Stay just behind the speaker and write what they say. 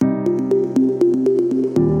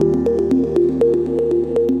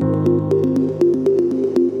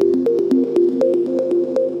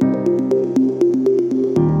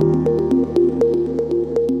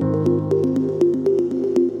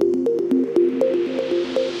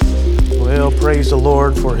Praise the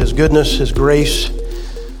Lord for His goodness, His grace,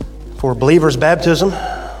 for believers' baptism,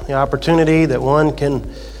 the opportunity that one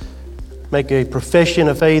can make a profession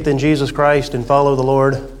of faith in Jesus Christ and follow the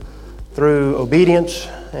Lord through obedience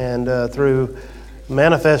and through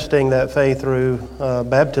manifesting that faith through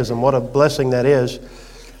baptism. What a blessing that is.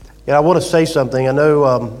 I want to say something. I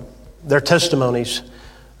know their testimonies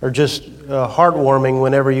are just heartwarming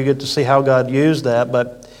whenever you get to see how God used that,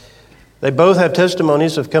 but they both have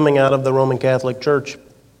testimonies of coming out of the Roman Catholic Church,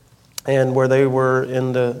 and where they were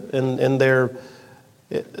in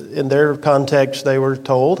their context, they were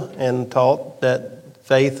told and taught that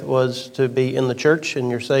faith was to be in the church,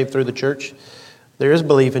 and you're saved through the church. There is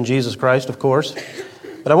belief in Jesus Christ, of course,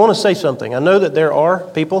 but I want to say something. I know that there are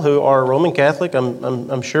people who are Roman Catholic.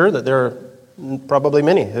 I'm sure that there are probably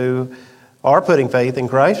many who are putting faith in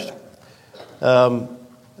Christ,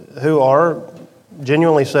 who are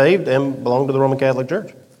genuinely saved and belong to the Roman Catholic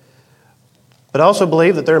Church. But I also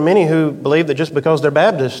believe that there are many who believe that just because they're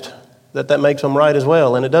Baptist, that makes them right as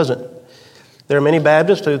well, and it doesn't. There are many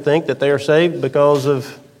Baptists who think that they are saved because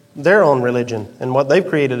of their own religion and what they've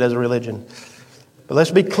created as a religion. But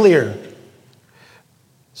let's be clear.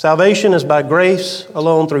 Salvation is by grace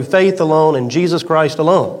alone, through faith alone, in Jesus Christ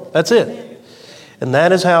alone. That's it. And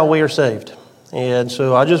that is how we are saved. And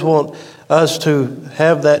so I just want us to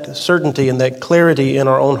have that certainty and that clarity in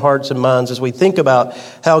our own hearts and minds as we think about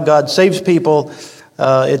how God saves people.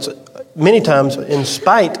 It's many times in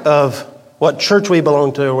spite of what church we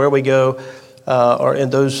belong to or where we go, or in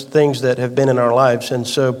those things that have been in our lives. And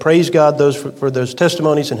so praise God for those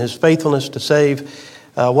testimonies and His faithfulness to save.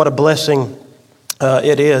 What a blessing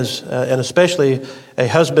it is, and especially a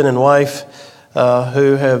husband and wife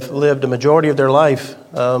who have lived a majority of their life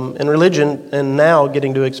in religion and now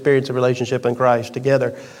getting to experience a relationship in Christ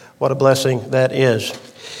together. What a blessing that is.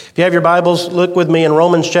 If you have your Bibles, look with me in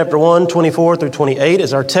Romans chapter 1, 24 through 28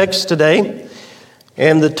 is our text today.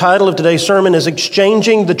 And the title of today's sermon is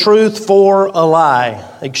Exchanging the Truth for a Lie.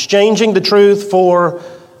 Exchanging the Truth for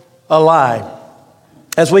a Lie.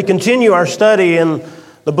 As we continue our study in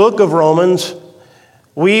the book of Romans,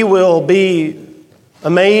 we will be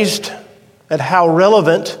amazed at how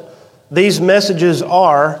relevant these messages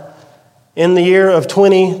are in the year of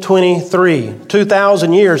 2023.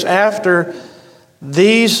 2,000 years after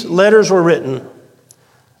these letters were written,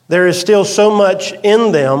 there is still so much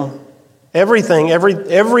in them. Everything,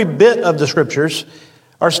 every bit of the Scriptures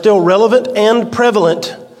are still relevant and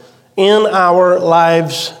prevalent in our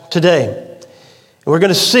lives today. And we're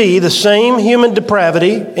going to see the same human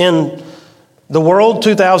depravity in the world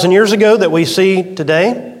 2,000 years ago that we see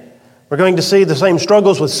today. We're going to see the same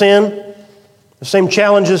struggles with sin, the same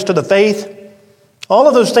challenges to the faith. All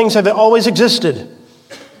of those things have always existed.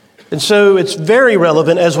 And so it's very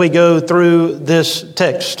relevant as we go through this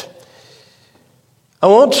text. I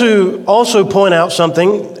want to also point out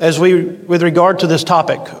something with regard to this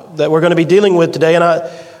topic that we're going to be dealing with today. And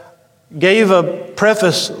I gave a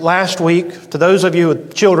preface last week to those of you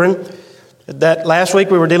with children that last week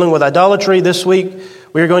we were dealing with idolatry. This week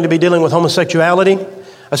we are going to be dealing with homosexuality.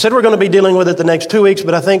 I said we're going to be dealing with it the next 2 weeks,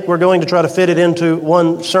 but I think we're going to try to fit it into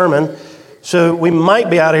one sermon. So we might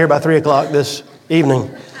be out of here by 3 o'clock this evening.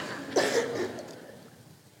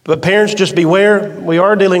 But parents, just beware. We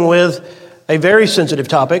are dealing with a very sensitive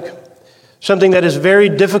topic, something that is very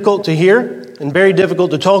difficult to hear and very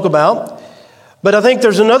difficult to talk about. But I think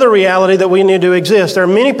there's another reality that we need to exist. There are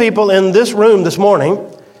many people in this room this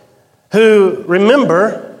morning who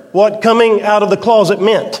remember what coming out of the closet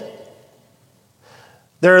meant.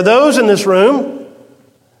 There are those in this room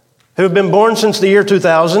who have been born since the year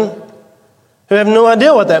 2000 who have no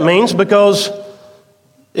idea what that means because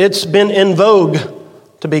it's been in vogue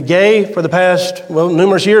to be gay for the past,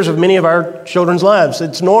 numerous years of many of our children's lives.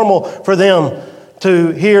 It's normal for them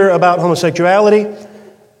to hear about homosexuality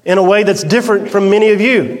in a way that's different from many of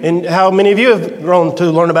you and how many of you have grown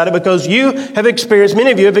to learn about it because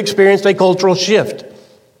many of you have experienced a cultural shift.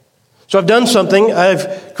 So I've done something.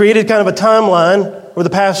 I've created kind of a timeline over the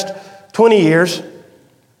past 20 years,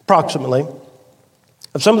 approximately,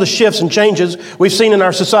 of some of the shifts and changes we've seen in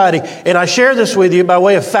our society. And I share this with you by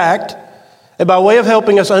way of fact and by way of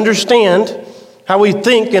helping us understand how we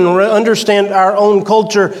think and understand our own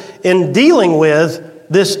culture in dealing with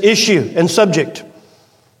this issue and subject.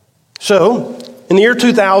 So, in the year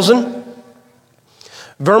 2000,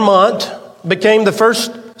 Vermont became the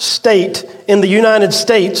first state in the United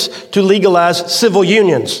States to legalize civil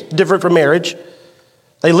unions, different from marriage.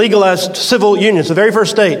 They legalized civil unions, the very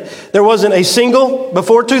first state. There wasn't a single,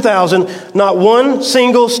 before 2000, not one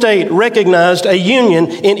single state recognized a union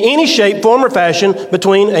in any shape, form, or fashion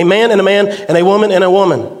between a man and a woman and a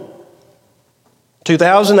woman.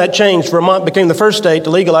 2000, that changed. Vermont became the first state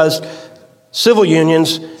to legalize civil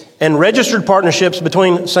unions and registered partnerships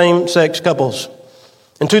between same-sex couples.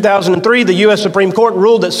 In 2003, the U.S. Supreme Court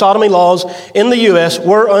ruled that sodomy laws in the U.S.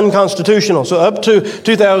 were unconstitutional. So up to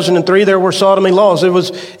 2003, there were sodomy laws. There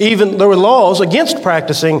were laws against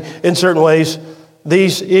practicing, in certain ways,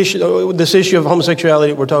 this issue of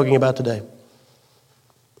homosexuality that we're talking about today.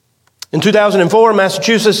 In 2004,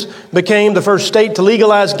 Massachusetts became the first state to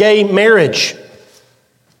legalize gay marriage.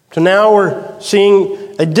 So now we're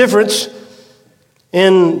seeing a difference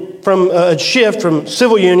from a shift from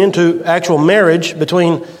civil union to actual marriage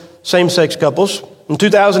between same-sex couples. In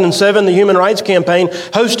 2007, the Human Rights Campaign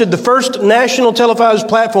hosted the first national televised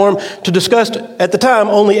platform to discuss, at the time,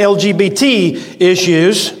 only LGBT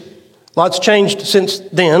issues. Lots changed since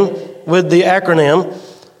then with the acronym.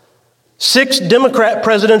 6 Democrat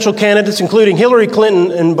presidential candidates, including Hillary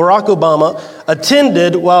Clinton and Barack Obama,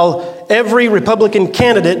 attended while every Republican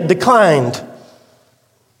candidate declined.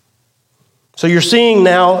 So you're seeing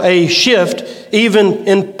now a shift even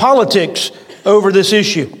in politics over this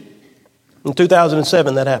issue. In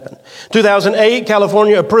 2007, that happened. 2008,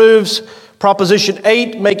 California approves Proposition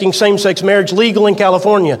 8, making same-sex marriage legal in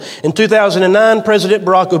California. In 2009, President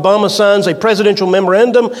Barack Obama signs a presidential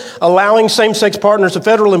memorandum allowing same-sex partners of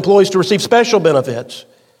federal employees to receive special benefits.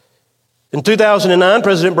 In 2009,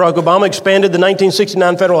 President Barack Obama expanded the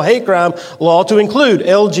 1969 federal hate crime law to include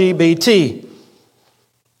LGBT.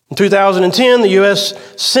 In 2010, the U.S.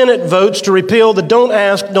 Senate votes to repeal the Don't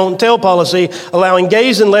Ask, Don't Tell policy, allowing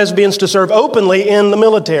gays and lesbians to serve openly in the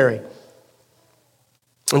military.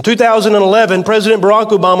 In 2011, President Barack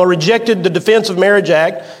Obama rejected the Defense of Marriage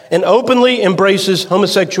Act and openly embraces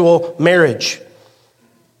homosexual marriage.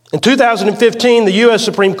 In 2015, the U.S.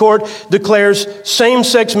 Supreme Court declares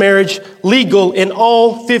same-sex marriage legal in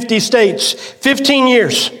all 50 states. 15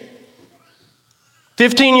 years.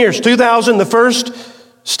 15 years. 2000, the first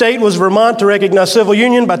state was Vermont to recognize civil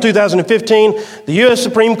union. By 2015, the U.S.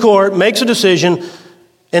 Supreme Court makes a decision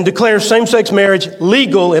and declares same-sex marriage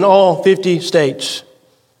legal in all 50 states.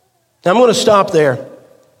 Now, I'm going to stop there.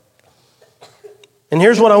 And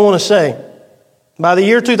here's what I want to say. By the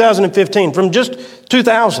year 2015, from just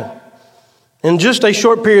 2000, in just a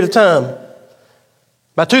short period of time,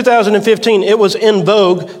 by 2015, it was in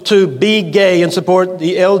vogue to be gay and support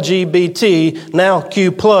the LGBT, now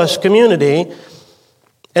Q+ community.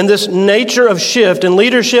 And this nature of shift in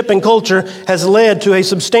leadership and culture has led to a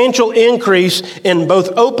substantial increase in both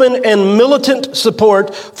open and militant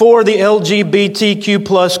support for the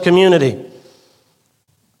LGBTQ+ community.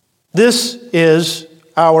 This is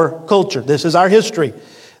our culture. This is our history.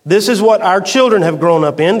 This is what our children have grown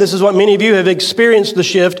up in. This is what many of you have experienced the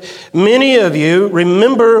shift. Many of you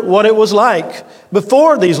remember what it was like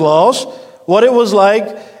before these laws, what it was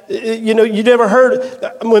like. You never heard,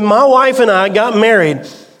 when my wife and I got married,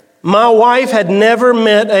 my wife had never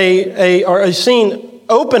met or seen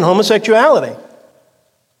open homosexuality.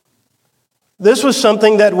 This was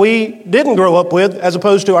something that we didn't grow up with, as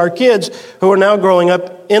opposed to our kids who are now growing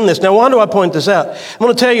up in this. Now, why do I point this out? I'm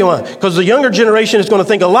going to tell you why. Because the younger generation is going to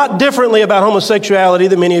think a lot differently about homosexuality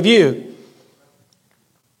than many of you.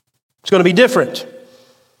 It's going to be different.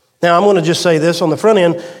 Now, I'm going to just say this on the front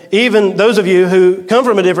end. Even those of you who come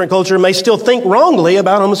from a different culture may still think wrongly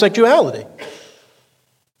about homosexuality.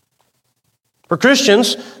 For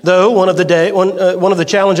Christians, though, one of the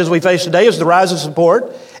challenges we face today is the rise of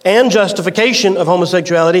support and justification of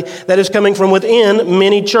homosexuality that is coming from within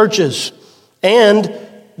many churches and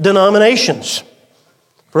denominations.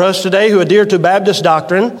 For us today who adhere to Baptist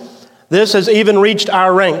doctrine, this has even reached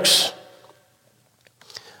our ranks.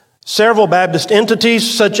 Several Baptist entities,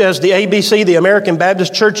 such as the ABC, the American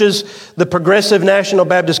Baptist Churches, the Progressive National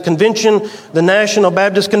Baptist Convention, the National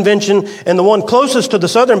Baptist Convention, and the one closest to the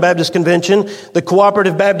Southern Baptist Convention, the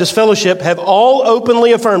Cooperative Baptist Fellowship, have all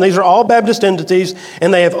openly affirmed, these are all Baptist entities,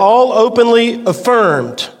 and they have all openly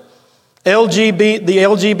affirmed the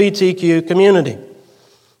LGBTQ community.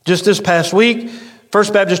 Just this past week,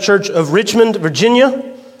 First Baptist Church of Richmond, Virginia,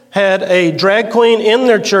 had a drag queen in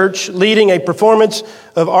their church leading a performance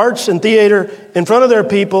of arts and theater in front of their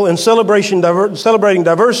people in celebrating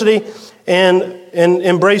diversity and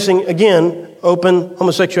embracing, again, open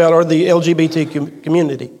homosexuality or the LGBT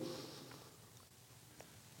community.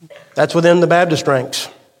 That's within the Baptist ranks.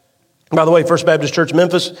 By the way, First Baptist Church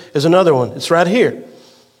Memphis is another one. It's right here.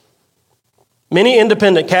 Many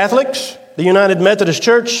independent Catholics, the United Methodist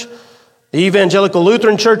Church, the Evangelical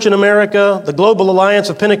Lutheran Church in America, the Global Alliance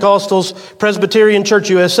of Pentecostals, Presbyterian Church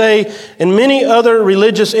USA, and many other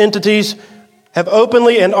religious entities have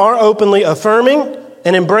openly and are openly affirming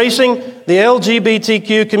and embracing the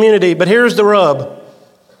LGBTQ community. But here's the rub.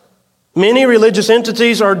 Many religious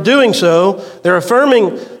entities are doing so. They're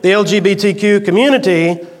affirming the LGBTQ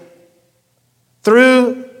community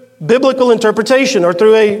through biblical interpretation or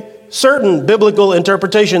through a certain biblical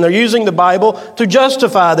interpretation. They're using the Bible to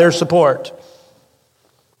justify their support.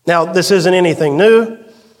 Now, this isn't anything new.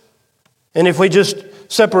 And if we just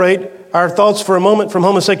separate our thoughts for a moment from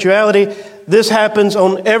homosexuality, this happens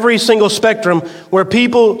on every single spectrum where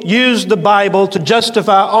people use the Bible to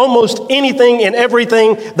justify almost anything and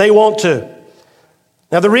everything they want to.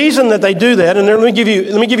 Now, the reason that they do that, and let me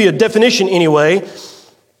give you a definition anyway.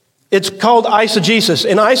 It's called eisegesis.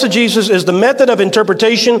 And eisegesis is the method of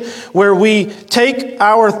interpretation where we take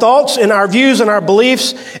our thoughts and our views and our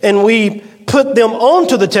beliefs and we put them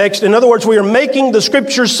onto the text. In other words, we are making the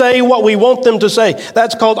scriptures say what we want them to say.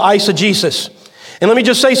 That's called eisegesis. And let me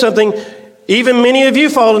just say something. Even many of you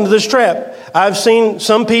fall into this trap. I've seen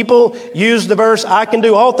some people use the verse, I can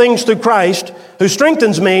do all things through Christ who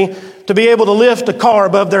strengthens me, to be able to lift a car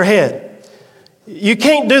above their head. You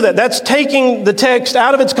can't do that. That's taking the text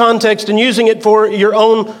out of its context and using it for your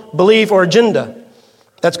own belief or agenda.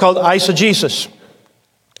 That's called eisegesis.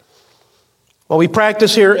 What we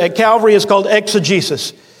practice here at Calvary is called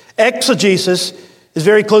exegesis. Exegesis is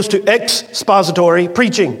very close to expository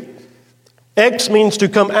preaching. Ex means to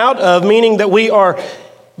come out of, meaning that we are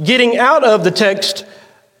getting out of the text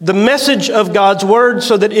the message of God's word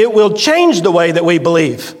so that it will change the way that we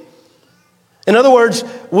believe. In other words,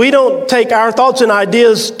 we don't take our thoughts and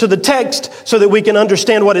ideas to the text so that we can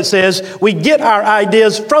understand what it says. We get our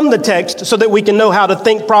ideas from the text so that we can know how to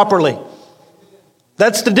think properly.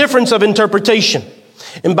 That's the difference of interpretation.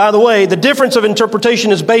 And by the way, the difference of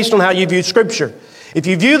interpretation is based on how you view Scripture. If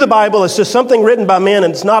you view the Bible as just something written by men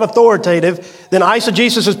and it's not authoritative, then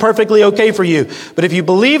eisegesis is perfectly okay for you. But if you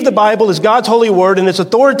believe the Bible is God's holy word and it's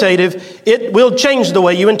authoritative, it will change the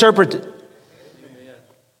way you interpret it.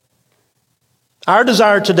 Our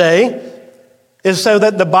desire today is so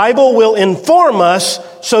that the Bible will inform us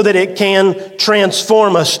so that it can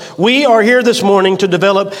transform us. We are here this morning to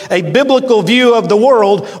develop a biblical view of the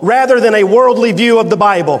world rather than a worldly view of the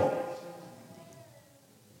Bible.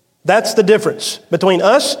 That's the difference between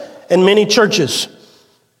us and many churches.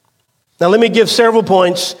 Now let me give several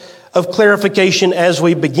points of clarification as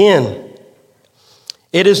we begin.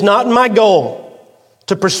 It is not my goal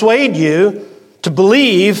to persuade you to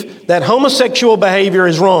believe that homosexual behavior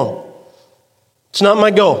is wrong. It's not my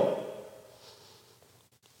goal.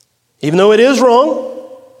 Even though it is wrong,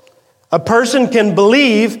 a person can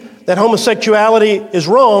believe that homosexuality is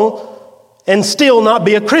wrong and still not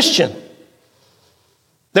be a Christian.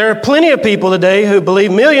 There are plenty of people today who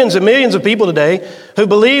believe, millions and millions of people today, who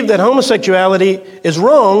believe that homosexuality is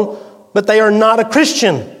wrong, but they are not a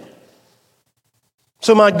Christian.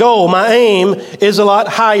 So my goal, my aim is a lot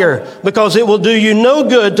higher because it will do you no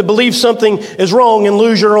good to believe something is wrong and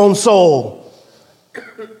lose your own soul.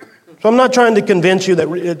 So I'm not trying to convince you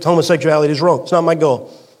that homosexuality is wrong. It's not my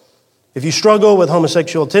goal. If you struggle with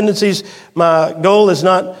homosexual tendencies, my goal is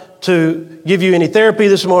not to give you any therapy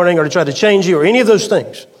this morning or to try to change you or any of those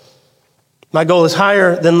things. My goal is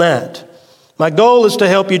higher than that. My goal is to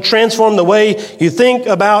help you transform the way you think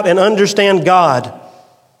about and understand God.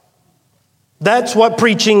 That's what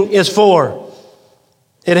preaching is for.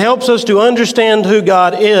 It helps us to understand who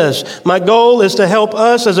God is. My goal is to help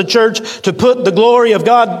us as a church to put the glory of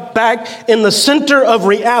God back in the center of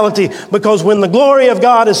reality, because when the glory of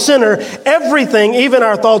God is center, everything, even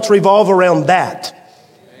our thoughts, revolve around that.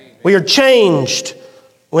 We are changed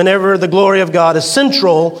whenever the glory of God is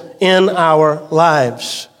central in our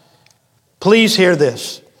lives. Please hear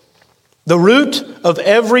this. The root of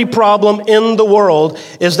every problem in the world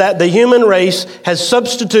is that the human race has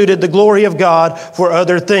substituted the glory of God for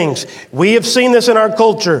other things. We have seen this in our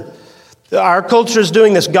culture. Our culture is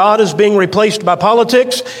doing this. God is being replaced by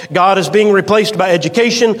politics. God is being replaced by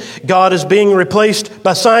education. God is being replaced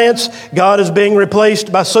by science. God is being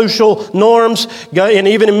replaced by social norms. And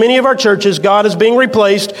even in many of our churches, God is being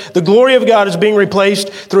replaced. The glory of God is being replaced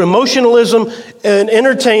through emotionalism and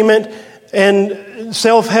entertainment and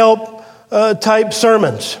self-help type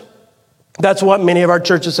sermons. That's what many of our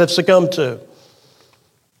churches have succumbed to.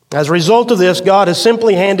 As a result of this, God has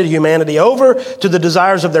simply handed humanity over to the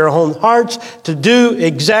desires of their own hearts to do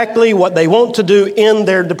exactly what they want to do in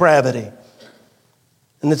their depravity.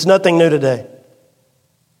 And it's nothing new today.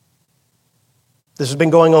 This has been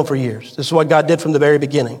going on for years. This is what God did from the very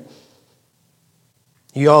beginning.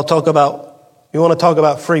 You want to talk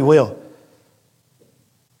about free will.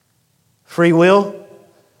 Free will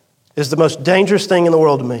is the most dangerous thing in the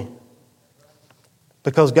world to me,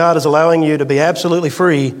 because God is allowing you to be absolutely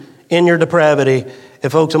free in your depravity.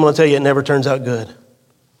 And folks, I'm going to tell you, it never turns out good.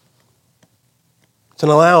 It's an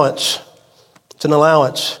allowance. It's an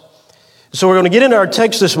allowance. So we're going to get into our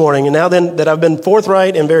text this morning. And now then that I've been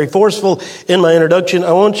forthright and very forceful in my introduction,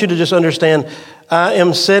 I want you to just understand I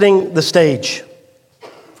am setting the stage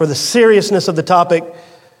for the seriousness of the topic,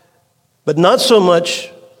 but not so much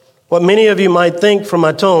what many of you might think from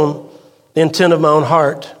my tone, the intent of my own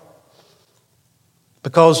heart.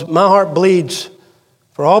 Because my heart bleeds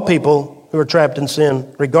for all people who are trapped in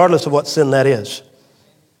sin, regardless of what sin that is.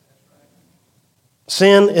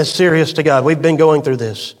 Sin is serious to God. We've been going through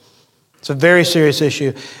this. It's a very serious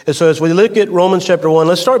issue. And so as we look at Romans chapter 1,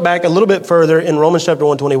 let's start back a little bit further in Romans chapter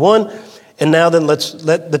 1:21. And now then let's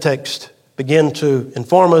let the text begin to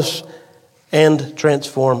inform us and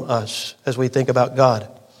transform us as we think about God.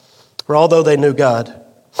 For although they knew God,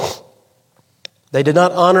 they did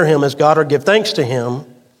not honor him as God or give thanks to him,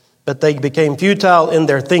 but they became futile in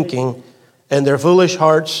their thinking, and their foolish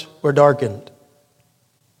hearts were darkened.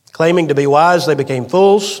 Claiming to be wise, they became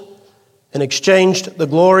fools and exchanged the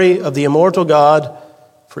glory of the immortal God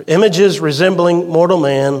for images resembling mortal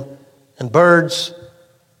man and birds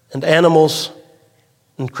and animals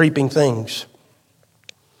and creeping things.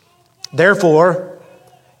 Therefore,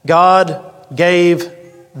 God gave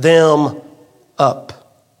them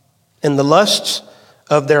up in the lusts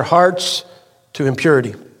of their hearts to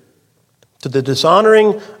impurity, to the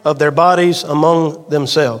dishonoring of their bodies among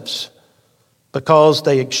themselves, because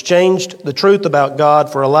they exchanged the truth about God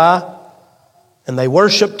for a lie, and they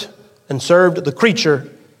worshiped and served the creature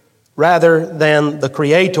rather than the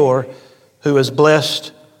Creator, who is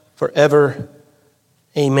blessed forever.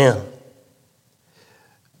 Amen.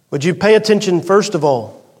 Would you pay attention, first of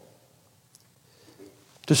all,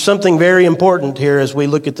 to something very important here as we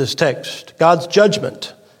look at this text? God's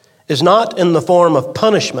judgment is not in the form of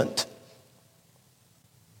punishment.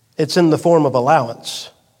 It's in the form of allowance.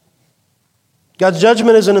 God's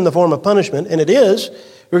judgment isn't in the form of punishment, and it is.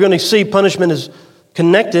 We're going to see punishment is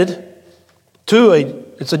connected to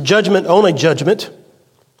it's a judgment on a judgment.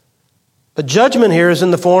 But judgment here is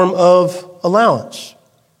in the form of allowance.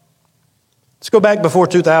 Let's go back before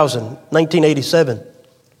 2000, 1987.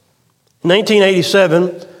 In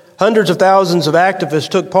 1987, hundreds of thousands of activists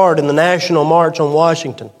took part in the National March on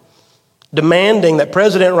Washington, demanding that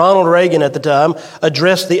President Ronald Reagan at the time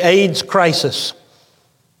address the AIDS crisis.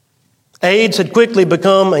 AIDS had quickly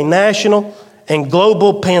become a national and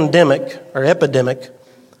global pandemic, or epidemic,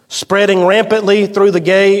 spreading rampantly through the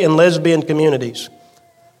gay and lesbian communities.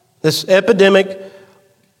 This epidemic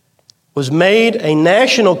was made a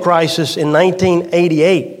national crisis in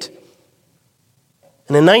 1988.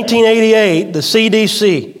 And in 1988, the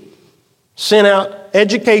CDC sent out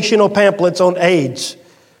educational pamphlets on AIDS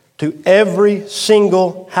to every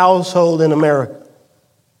single household in America.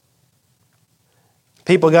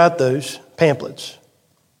 People got those pamphlets.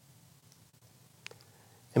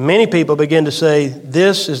 And many people begin to say,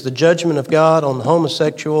 this is the judgment of God on the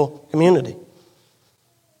homosexual community.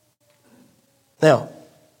 Now,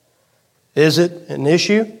 is it an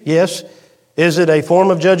issue? Yes. Is it a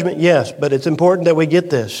form of judgment? Yes. But it's important that we get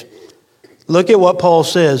this. Look at what Paul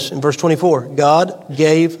says in verse 24. God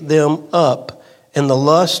gave them up in the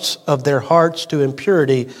lusts of their hearts to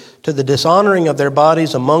impurity, to the dishonoring of their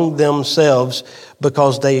bodies among themselves,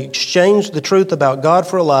 because they exchanged the truth about God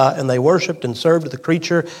for a lie, and they worshiped and served the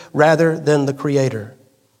creature rather than the Creator.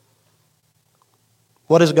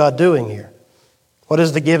 What is God doing here? What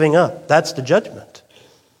is the giving up? That's the judgment.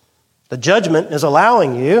 The judgment is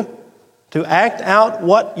allowing you to act out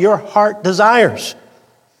what your heart desires.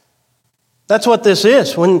 That's what this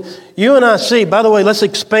is. When you and I see, by the way, let's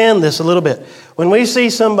expand this a little bit. When we see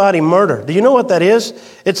somebody murder, do you know what that is?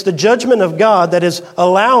 It's the judgment of God that is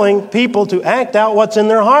allowing people to act out what's in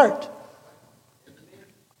their heart.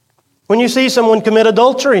 When you see someone commit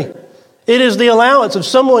adultery, it is the allowance of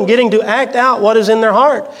someone getting to act out what is in their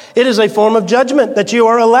heart. It is a form of judgment that you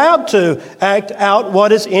are allowed to act out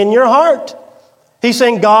what is in your heart. He's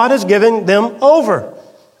saying God is giving them over.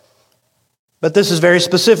 But this is very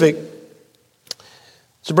specific.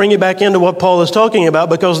 To bring you back into what Paul is talking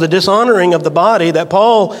about, because the dishonoring of the body that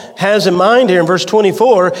Paul has in mind here in verse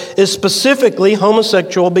 24 is specifically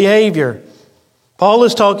homosexual behavior. Paul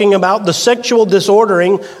is talking about the sexual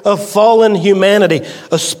disordering of fallen humanity,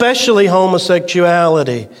 especially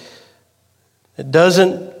homosexuality. It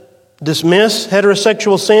doesn't dismiss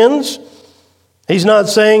heterosexual sins, He's not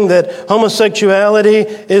saying that homosexuality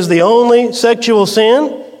is the only sexual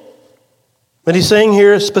sin, but he's saying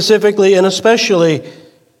here specifically and especially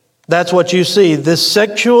that's what you see. This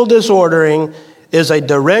sexual disordering is a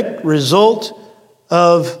direct result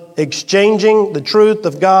of exchanging the truth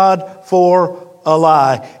of God for a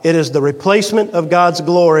lie. It is the replacement of God's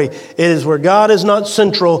glory. It is where God is not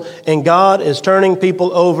central and God is turning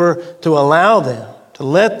people over to allow them, to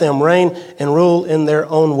let them reign and rule in their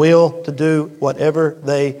own will to do whatever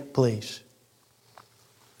they please. I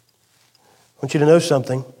want you to know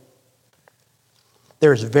something.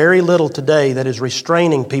 There is very little today that is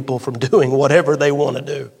restraining people from doing whatever they want to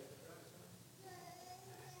do.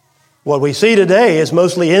 What we see today is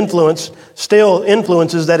mostly still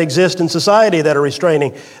influences that exist in society that are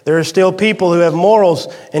restraining. There are still people who have morals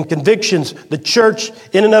and convictions. The church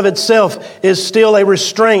in and of itself is still a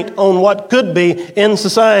restraint on what could be in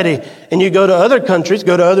society. And you go to other countries,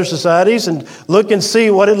 go to other societies, and look and see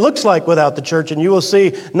what it looks like without the church, and you will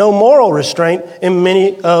see no moral restraint in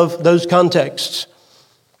many of those contexts.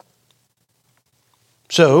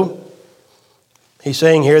 So, he's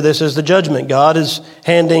saying here, this is the judgment. God is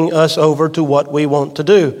handing us over to what we want to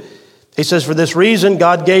do. He says, for this reason,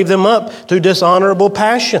 God gave them up to dishonorable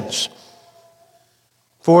passions.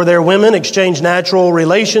 For their women exchanged natural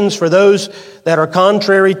relations for those that are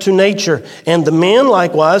contrary to nature. And the men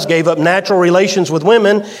likewise gave up natural relations with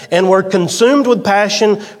women and were consumed with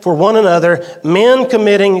passion for one another, men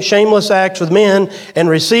committing shameless acts with men and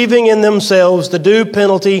receiving in themselves the due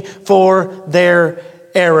penalty for their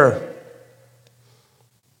error.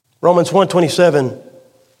 Romans 1:27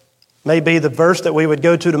 may be the verse that we would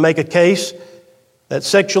go to make a case that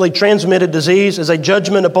sexually transmitted disease is a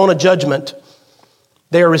judgment upon a judgment.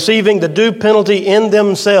 They are receiving the due penalty in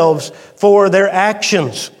themselves for their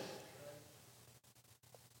actions.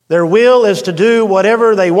 Their will is to do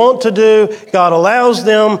whatever they want to do. God allows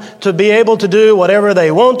them to be able to do whatever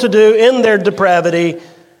they want to do in their depravity.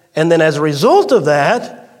 And then as a result of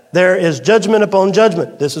that, there is judgment upon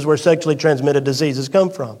judgment. This is where sexually transmitted diseases come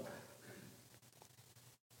from.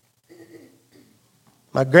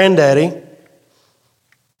 My granddaddy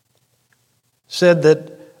said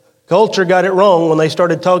that culture got it wrong when they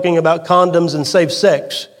started talking about condoms and safe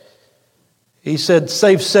sex. He said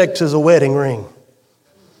safe sex is a wedding ring.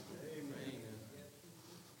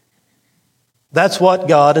 That's what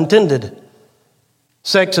God intended.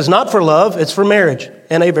 Sex is not for love, it's for marriage,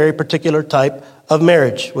 and a very particular type of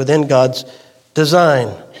marriage within God's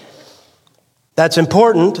design. That's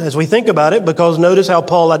important as we think about it, because notice how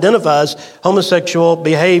Paul identifies homosexual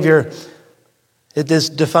behavior. It is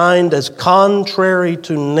defined as contrary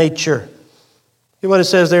to nature. See what it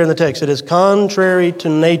says there in the text. It is contrary to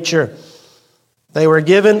nature. They were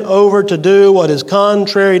given over to do what is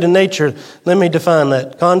contrary to nature. Let me define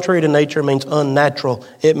that. Contrary to nature means unnatural.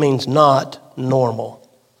 It means not normal.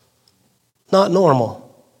 Not normal.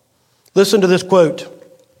 Listen to this quote.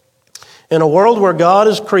 In a world where God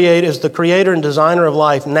is the creator and designer of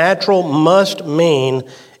life, natural must mean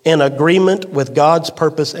in agreement with God's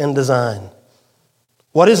purpose and design.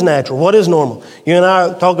 What is natural? What is normal? You and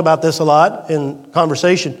I talk about this a lot in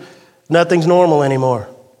conversation. Nothing's normal anymore.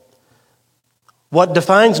 What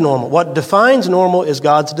defines normal? What defines normal is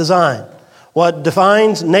God's design. What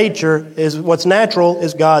defines nature is what's natural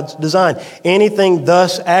is God's design. Anything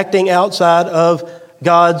thus acting outside of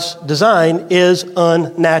God's design is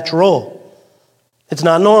unnatural. It's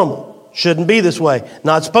not normal. Shouldn't be this way.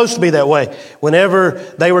 Not supposed to be that way. Whenever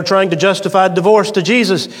they were trying to justify divorce to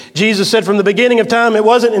Jesus, Jesus said from the beginning of time it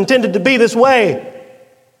wasn't intended to be this way.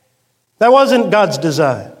 That wasn't God's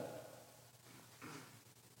design.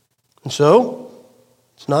 And so,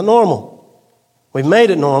 it's not normal. We've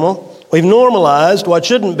made it normal. We've normalized what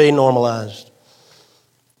shouldn't be normalized.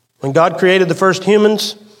 When God created the first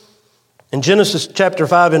humans, in Genesis chapter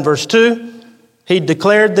 5 and verse 2, He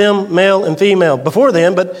declared them male and female. Before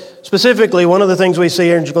then, but specifically, one of the things we see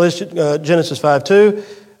here in Genesis 5:2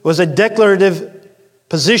 was a declarative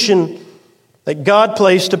position that God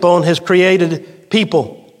placed upon His created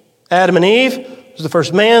people. Adam and Eve was the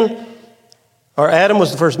first man, or Adam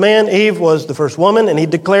was the first man, Eve was the first woman, and He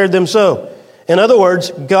declared them so. In other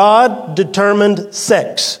words, God determined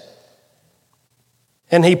sex.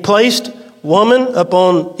 And He placed woman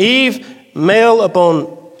upon Eve, male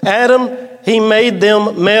upon Adam. He made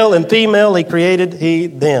them male and female. He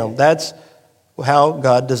created them. That's how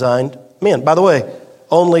God designed men. By the way,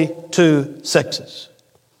 only two sexes,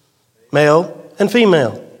 male and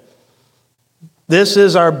female. This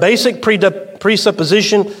is our basic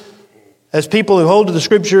presupposition as people who hold to the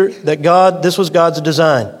Scripture that this was God's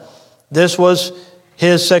design. This was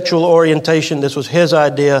His sexual orientation. This was His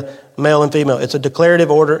idea. male and female. It's a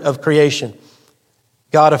declarative order of creation.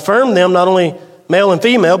 God affirmed them not only male and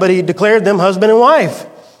female, but He declared them husband and wife.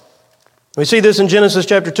 We see this in Genesis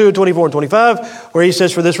chapter 2, 24 and 25, where He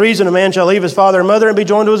says, "For this reason a man shall leave his father and mother and be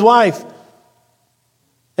joined to his wife."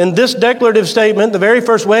 In this declarative statement, the very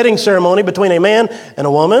first wedding ceremony between a man and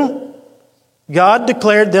a woman, God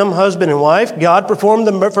declared them husband and wife. God performed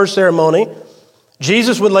the first ceremony.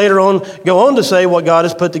 Jesus would later on go on to say, "What God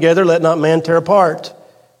has put together, let not man tear apart."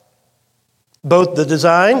 Both the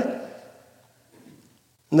design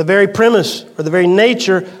and the very premise or the very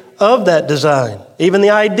nature of that design, even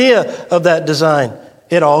the idea of that design,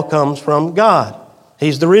 it all comes from God.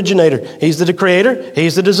 He's the originator. He's the creator.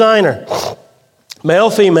 He's the designer.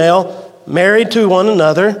 Male, female, married to one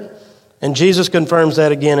another. And Jesus confirms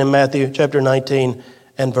that again in Matthew chapter 19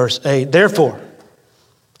 and verse 8. Therefore,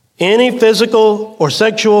 any physical or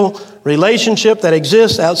sexual relationship that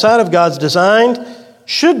exists outside of God's design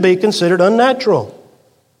should be considered unnatural,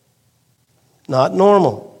 not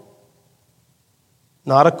normal,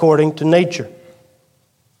 not according to nature.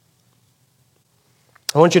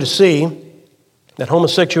 I want you to see that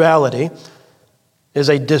homosexuality is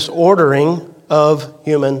a disordering of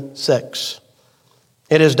human sex.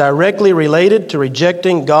 It is directly related to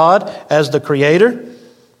rejecting God as the Creator.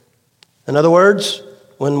 In other words,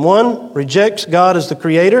 when one rejects God as the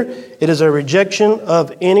Creator, it is a rejection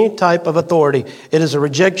of any type of authority. It is a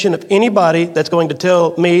rejection of anybody that's going to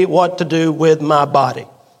tell me what to do with my body.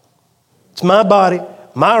 It's my body,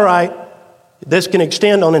 my right. This can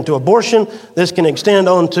extend on into abortion. This can extend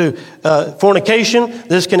on to fornication.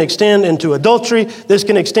 This can extend into adultery. This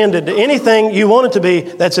can extend into anything you want it to be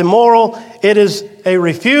that's immoral. It is a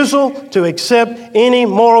refusal to accept any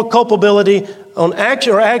moral culpability on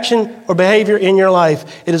action or behavior in your life.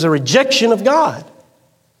 It is a rejection of God.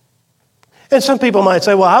 And some people might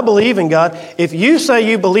say, "Well, I believe in God." If you say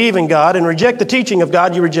you believe in God and reject the teaching of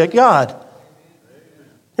God, you reject God.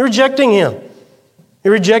 You're rejecting Him.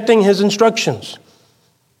 You're rejecting His instructions.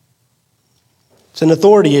 It's an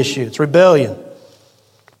authority issue. It's rebellion.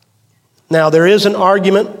 Now, there is an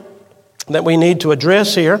argument that we need to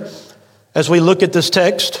address here as we look at this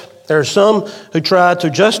text. There are some who try to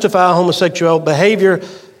justify homosexual behavior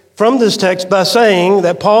from this text by saying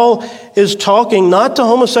that Paul is talking not to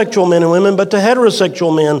homosexual men and women, but to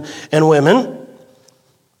heterosexual men and women.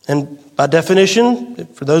 And by definition,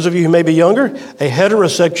 for those of you who may be younger, a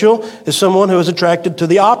heterosexual is someone who is attracted to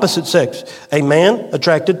the opposite sex. A man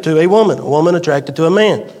attracted to a woman attracted to a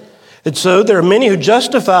man. And so there are many who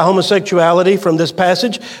justify homosexuality from this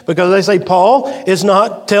passage because they say Paul is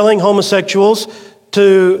not telling homosexuals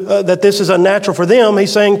that this is unnatural for them.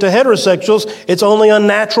 He's saying to heterosexuals, it's only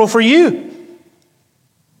unnatural for you.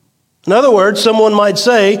 In other words, someone might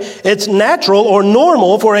say it's natural or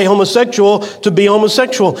normal for a homosexual to be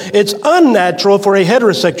homosexual. It's unnatural for a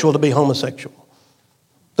heterosexual to be homosexual.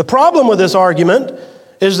 The problem with this argument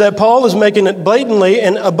is that Paul is making it blatantly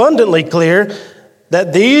and abundantly clear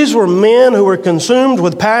that these were men who were consumed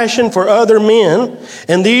with passion for other men,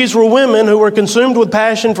 and these were women who were consumed with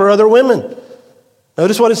passion for other women.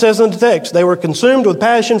 Notice what it says in the text. They were consumed with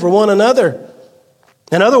passion for one another.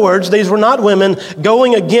 In other words, these were not women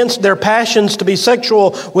going against their passions to be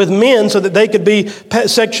sexual with men so that they could be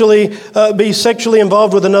sexually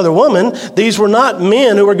involved with another woman. These were not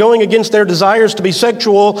men who were going against their desires to be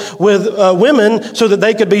sexual with women so that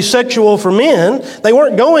they could be sexual for men. They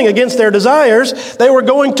weren't going against their desires. They were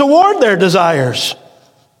going toward their desires.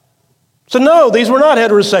 So no, these were not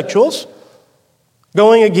heterosexuals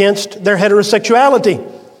going against their heterosexuality.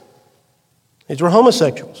 These were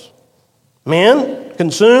homosexuals. Men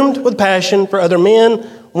consumed with passion for other men,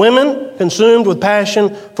 women consumed with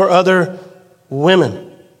passion for other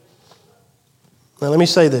women. Now let me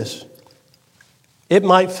say this. It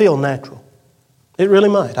might feel natural. It really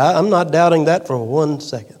might. I'm not doubting that for 1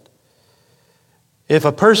 second. If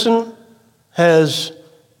a person has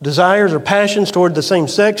desires or passions toward the same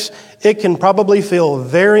sex, it can probably feel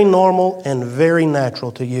very normal and very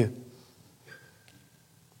natural to you.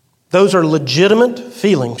 Those are legitimate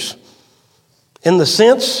feelings in the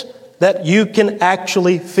sense that you can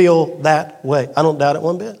actually feel that way. I don't doubt it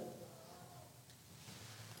one bit.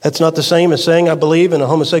 That's not the same as saying I believe in a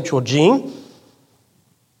homosexual gene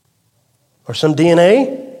or some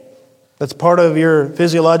DNA that's part of your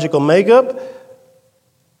physiological makeup,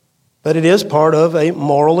 but it is part of a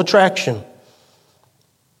moral attraction.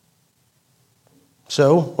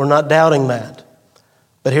 So we're not doubting that.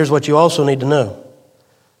 But here's what you also need to know.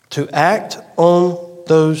 To act on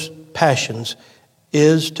those passions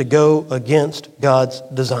is to go against God's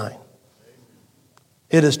design.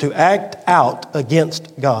 It is to act out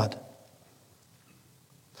against God.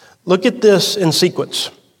 Look at this in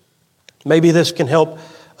sequence. Maybe this can help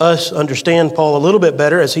us understand Paul a little bit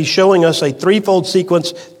better as he's showing us a threefold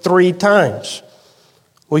sequence 3 times.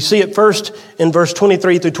 We see it first in verse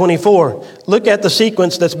 23 through 24. Look at the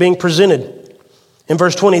sequence that's being presented. In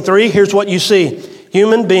verse 23, here's what you see.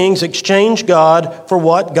 Human beings exchange God for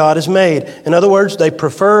what God has made. In other words, they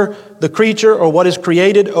prefer the creature or what is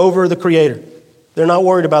created over the Creator. They're not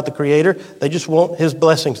worried about the Creator. They just want His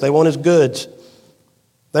blessings. They want His goods.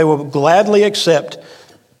 They will gladly accept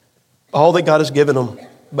all that God has given them,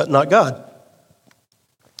 but not God.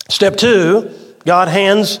 Step 2, God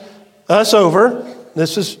hands us over.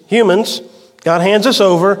 This is humans. God hands us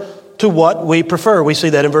over to what we prefer. We see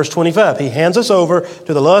that in verse 25. He hands us over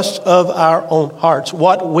to the lusts of our own hearts.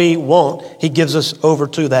 What we want, He gives us over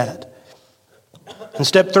to that. In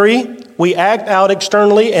step 3, we act out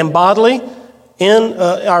externally and bodily in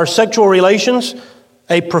our sexual relations,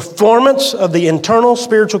 a performance of the internal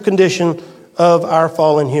spiritual condition of our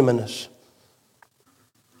fallen humanness.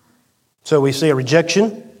 So we see a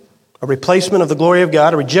rejection, a replacement of the glory of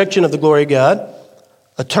God, a rejection of the glory of God,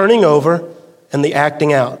 a turning over, and the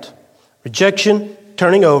acting out. Rejection,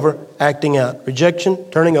 turning over, acting out.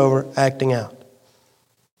 Rejection, turning over, acting out.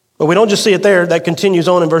 But we don't just see it there. That continues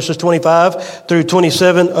on in verses 25 through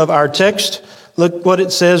 27 of our text. Look what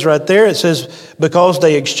it says right there. It says, because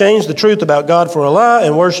they exchanged the truth about God for a lie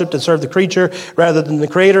and worshiped and served the creature rather than the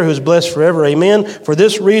Creator who is blessed forever. Amen. For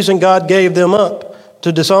this reason God gave them up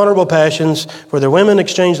to dishonorable passions, for their women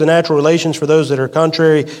exchanged the natural relations for those that are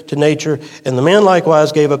contrary to nature. And the men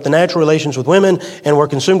likewise gave up the natural relations with women and were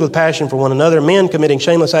consumed with passion for one another, men committing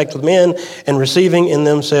shameless acts with men and receiving in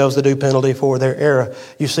themselves the due penalty for their error.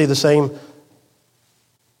 You see the same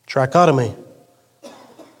trichotomy.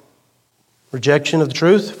 Rejection of the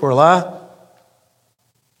truth for a lie.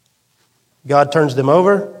 God turns them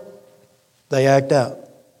over. They act out.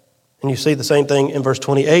 And you see the same thing in verse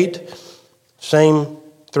 28. Same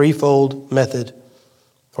threefold method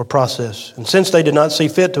or process. And since they did not see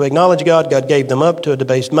fit to acknowledge God, God gave them up to a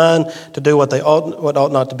debased mind to do what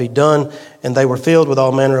ought not to be done. And they were filled with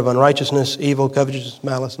all manner of unrighteousness, evil, covetousness,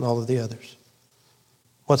 malice, and all of the others.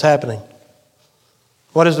 What's happening?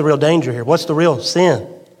 What is the real danger here? What's the real sin?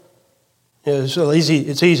 It's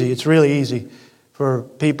easy. It's really easy for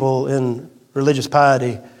people in religious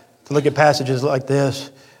piety to look at passages like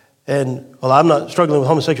this and, well, I'm not struggling with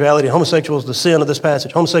homosexuality. Homosexual is the sin of this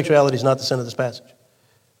passage. Homosexuality is not the sin of this passage.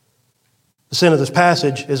 The sin of this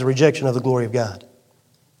passage is a rejection of the glory of God.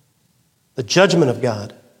 The judgment of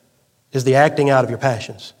God is the acting out of your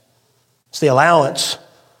passions. It's the allowance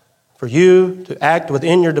for you to act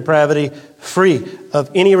within your depravity free of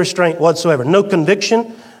any restraint whatsoever. No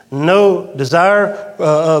conviction, no desire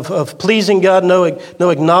of pleasing God, no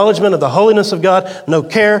acknowledgement of the holiness of God, no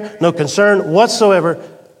care, no concern whatsoever,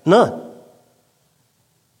 none.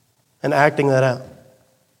 And acting that out.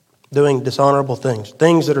 Doing dishonorable things.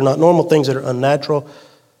 Things that are not normal, things that are unnatural.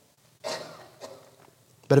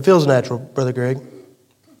 But it feels natural, Brother Greg.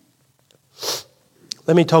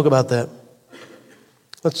 Let me talk about that.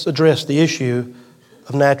 Let's address the issue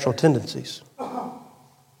of natural tendencies.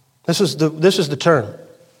 This is the term.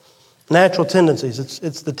 Natural tendencies.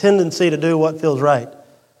 It's the tendency to do what feels right.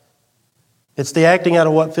 It's the acting out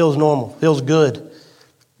of what feels normal, feels good.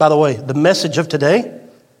 By the way, the message of today,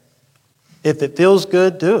 if it feels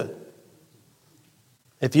good, do it.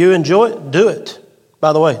 If you enjoy it, do it.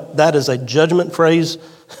 By the way, that is a judgment phrase.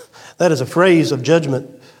 That is a phrase of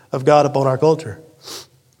judgment of God upon our culture.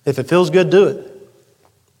 If it feels good, do it.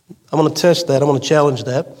 I'm going to test that. I'm going to challenge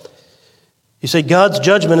that. You see, God's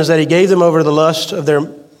judgment is that He gave them over to the lust of their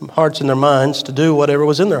hearts and their minds to do whatever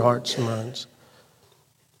was in their hearts and minds.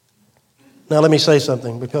 Now let me say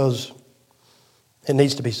something because it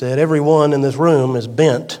needs to be said. Everyone in this room is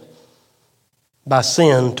bent by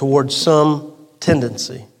sin towards some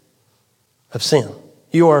tendency of sin.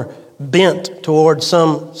 You are bent towards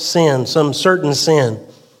some sin, some certain sin.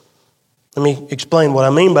 Let me explain what I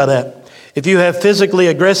mean by that. If you have physically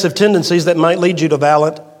aggressive tendencies, that might lead you to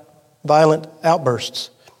violent outbursts.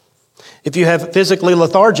 If you have physically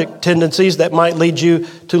lethargic tendencies, that might lead you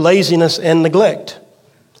to laziness and neglect.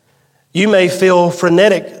 You may feel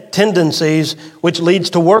frenetic tendencies, which leads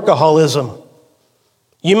to workaholism.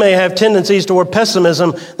 You may have tendencies toward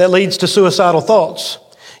pessimism that leads to suicidal thoughts.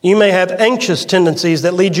 You may have anxious tendencies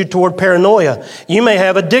that lead you toward paranoia. You may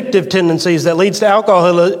have addictive tendencies that leads to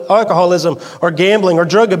alcoholism or gambling or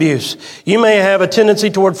drug abuse. You may have a tendency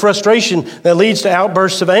toward frustration that leads to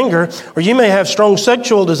outbursts of anger. Or you may have strong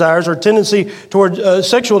sexual desires or tendency toward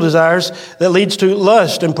sexual desires that leads to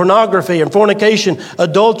lust and pornography and fornication,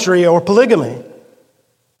 adultery or polygamy.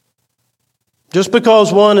 Just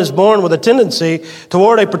because one is born with a tendency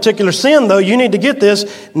toward a particular sin, though, you need to get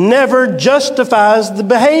this, never justifies the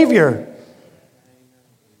behavior.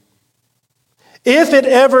 If it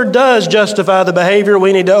ever does justify the behavior,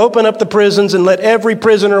 we need to open up the prisons and let every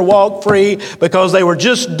prisoner walk free because they were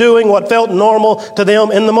just doing what felt normal to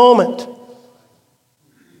them in the moment.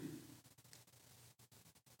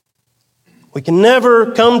 We can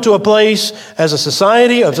never come to a place as a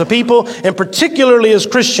society, as a people, and particularly as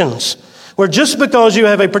Christians, where just because you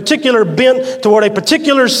have a particular bent toward a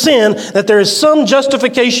particular sin, that there is some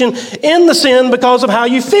justification in the sin because of how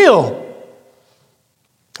you feel.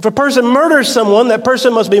 If a person murders someone, that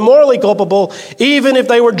person must be morally culpable, even if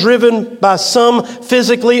they were driven by some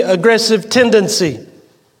physically aggressive tendency.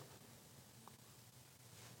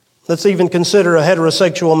 Let's even consider a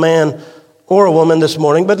heterosexual man or a woman this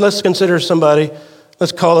morning, but let's consider somebody,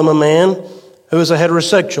 let's call him a man who is a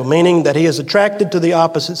heterosexual, meaning that he is attracted to the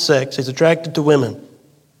opposite sex. He's attracted to women.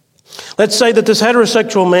 Let's say that this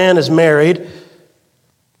heterosexual man is married,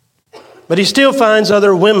 but he still finds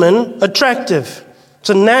other women attractive. It's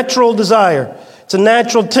a natural desire. It's a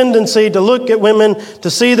natural tendency to look at women, to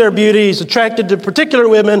see their beauty. He's attracted to particular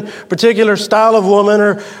women, particular style of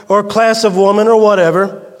woman or class of woman or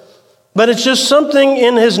whatever. But it's just something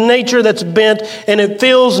in his nature that's bent, and it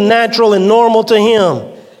feels natural and normal to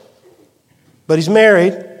him. But he's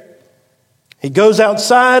married. He goes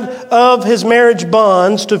outside of his marriage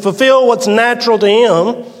bonds to fulfill what's natural to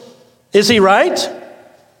him. Is he right?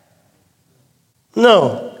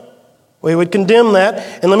 No. We would condemn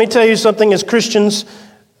that. And let me tell you something, as Christians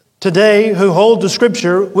today who hold the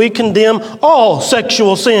Scripture, we condemn all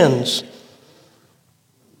sexual sins.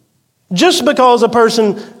 Just because a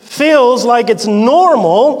person feels like it's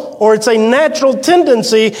normal or it's a natural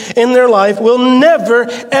tendency in their life will never,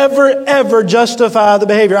 ever, ever justify the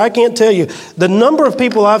behavior. I can't tell you the number of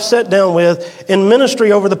people I've sat down with in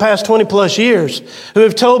ministry over the past 20 plus years who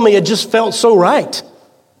have told me it just felt so right.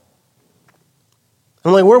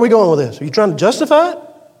 I'm like, where are we going with this? Are you trying to justify it?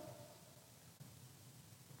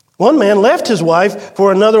 One man left his wife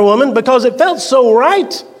for another woman because it felt so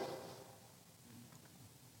right.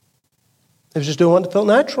 He was just doing what felt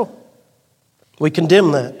natural. We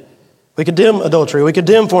condemn that. We condemn adultery. We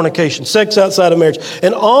condemn fornication, sex outside of marriage,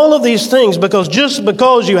 and all of these things because just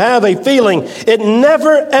because you have a feeling, it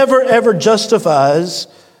never, ever, ever justifies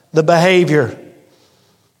the behavior.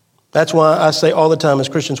 That's why I say all the time as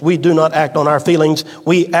Christians, we do not act on our feelings.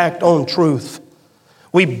 We act on truth.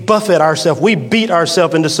 We buffet ourselves. We beat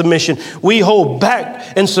ourselves into submission. We hold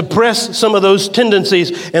back and suppress some of those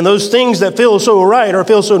tendencies and those things that feel so right or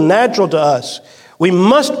feel so natural to us. We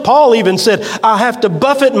must, Paul even said, I have to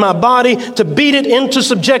buffet my body to beat it into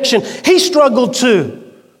subjection. He struggled too.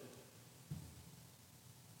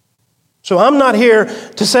 So I'm not here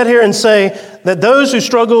to sit here and say that those who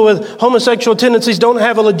struggle with homosexual tendencies don't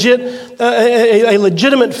have a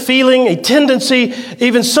legitimate feeling, a tendency,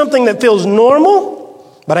 even something that feels normal.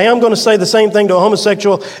 But I am going to say the same thing to a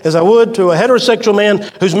homosexual as I would to a heterosexual man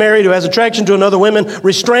who's married, who has attraction to another woman.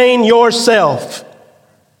 Restrain yourself.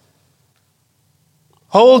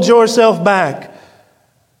 Hold yourself back.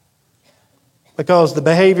 Because the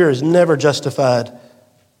behavior is never justified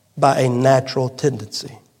by a natural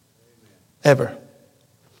tendency. Ever.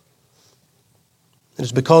 It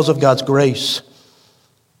is because of God's grace,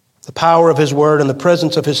 the power of His Word, and the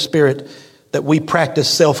presence of His Spirit that we practice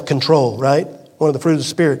self-control, right? One of the fruits of the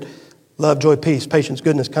Spirit, love, joy, peace, patience,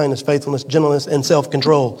 goodness, kindness, faithfulness, gentleness, and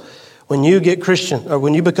self-control. When you get Christian, or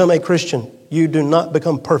when you become a Christian, you do not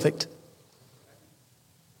become perfect.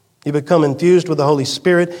 You become infused with the Holy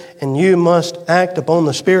Spirit, and you must act upon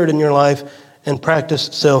the Spirit in your life and practice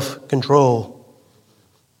self-control.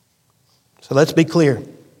 So let's be clear.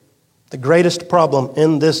 The greatest problem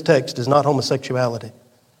in this text is not homosexuality.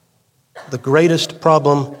 The greatest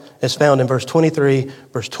problem is found in verse 23,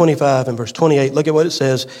 verse 25, and verse 28. Look at what it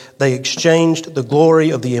says. They exchanged the glory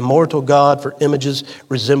of the immortal God for images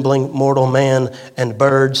resembling mortal man and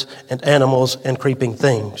birds and animals and creeping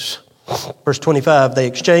things. Verse 25, they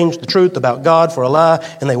exchanged the truth about God for a lie,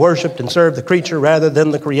 and they worshiped and served the creature rather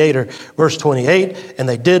than the Creator. Verse 28, and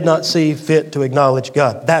they did not see fit to acknowledge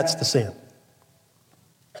God. That's the sin.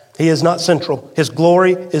 He is not central. His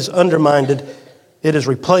glory is undermined. It is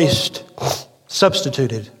replaced,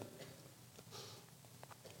 substituted.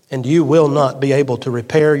 And you will not be able to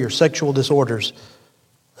repair your sexual disorders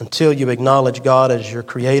until you acknowledge God as your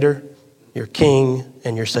Creator, your King,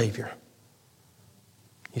 and your Savior.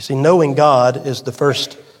 You see, knowing God is the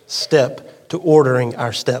first step to ordering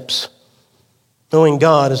our steps. Knowing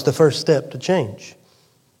God is the first step to change.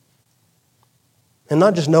 And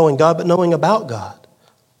not just knowing God, but knowing about God.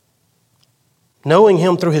 Knowing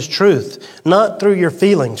Him through His truth, not through your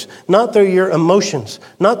feelings, not through your emotions,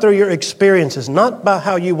 not through your experiences, not by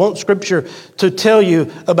how you want Scripture to tell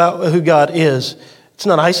you about who God is. It's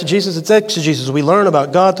not eisegesis, it's exegesis. We learn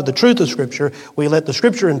about God through the truth of Scripture. We let the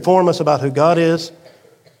Scripture inform us about who God is,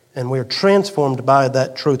 and we are transformed by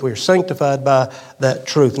that truth. We are sanctified by that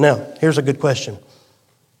truth. Now, here's a good question.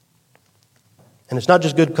 And it's not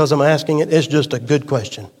just good because I'm asking it, it's just a good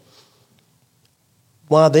question.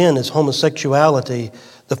 Why then is homosexuality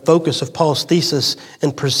the focus of Paul's thesis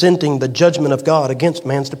in presenting the judgment of God against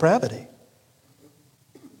man's depravity?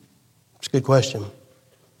 It's a good question.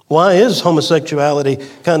 Why is homosexuality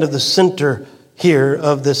kind of the center here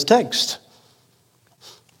of this text?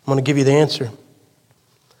 I'm going to give you the answer.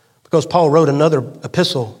 Because Paul wrote another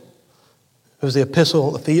epistle. It was the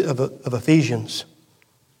epistle of Ephesians.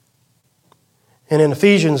 And in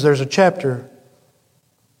Ephesians, there's a chapter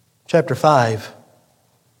 5,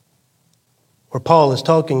 where Paul is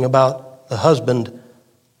talking about the husband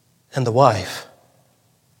and the wife,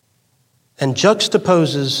 and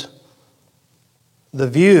juxtaposes the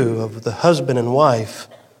view of the husband and wife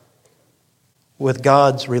with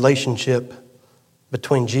God's relationship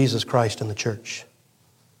between Jesus Christ and the church.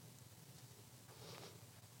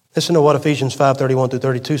 Listen to what Ephesians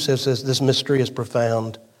 5:31-32 says. This mystery is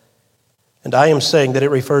profound. And I am saying that it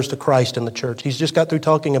refers to Christ and the church. He's just got through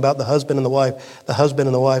talking about the husband and the wife, the husband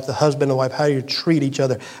and the wife, the husband and the wife, how you treat each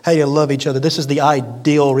other, how you love each other. This is the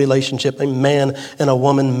ideal relationship, a man and a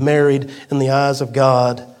woman married in the eyes of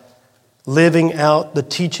God, living out the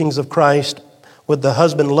teachings of Christ, with the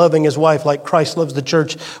husband loving his wife like Christ loves the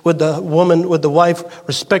church, with the wife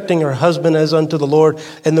respecting her husband as unto the Lord.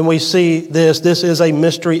 And then we see this is a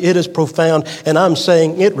mystery, it is profound, and I'm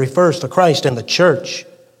saying it refers to Christ and the church.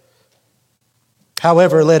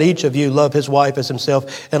 However, let each of you love his wife as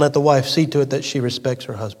himself, and let the wife see to it that she respects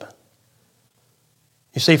her husband.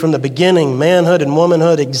 You see, from the beginning, manhood and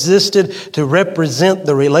womanhood existed to represent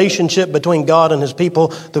the relationship between God and His people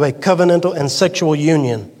through a covenantal and sexual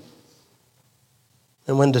union.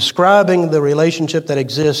 And when describing the relationship that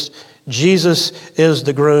exists, Jesus is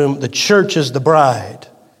the groom, the church is the bride.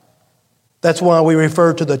 That's why we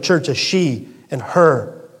refer to the church as she and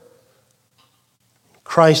her.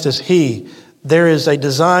 Christ is he. There is a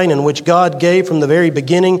design in which God gave from the very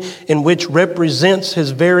beginning in which represents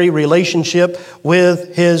His very relationship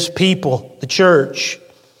with His people, the church.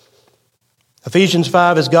 Ephesians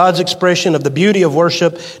 5 is God's expression of the beauty of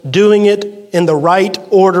worship, doing it in the right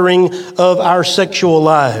ordering of our sexual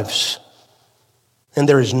lives. And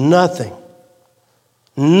there is nothing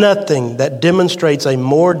that demonstrates a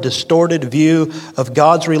more distorted view of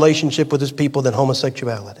God's relationship with His people than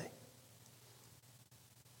homosexuality.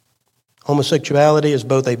 Homosexuality is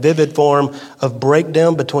both a vivid form of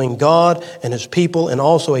breakdown between God and His people and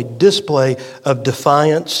also a display of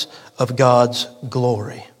defiance of God's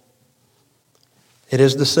glory. It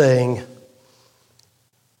is the saying,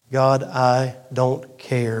 God, I don't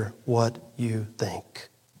care what you think.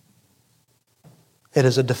 It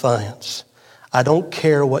is a defiance. I don't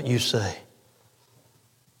care what you say.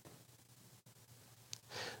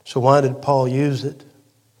 So why did Paul use it?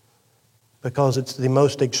 Because it's the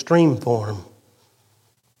most extreme form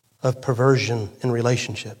of perversion in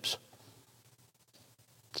relationships.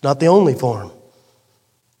 It's not the only form,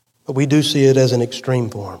 but we do see it as an extreme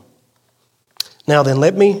form. Now then,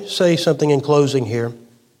 let me say something in closing here.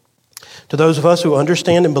 To those of us who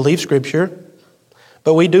understand and believe Scripture,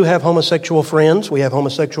 but we do have homosexual friends, we have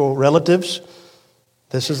homosexual relatives.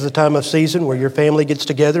 This is the time of season where your family gets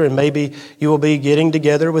together, and maybe you will be getting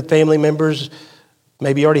together with family members.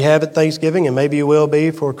 Maybe you already have at Thanksgiving, and maybe you will be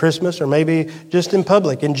for Christmas, or maybe just in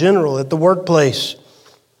public, in general, at the workplace,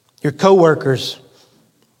 your coworkers.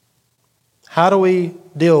 How do we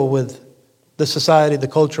deal with the society, the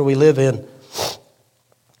culture we live in?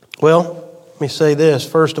 Well, let me say this.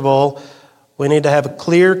 First of all, we need to have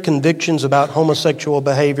clear convictions about homosexual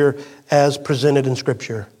behavior as presented in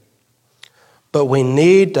Scripture. But we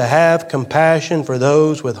need to have compassion for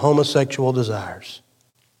those with homosexual desires.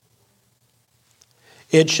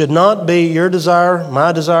 It should not be your desire,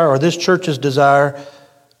 my desire, or this church's desire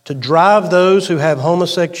to drive those who have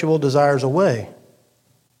homosexual desires away.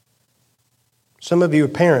 Some of you are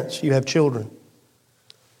parents, you have children.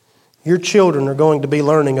 Your children are going to be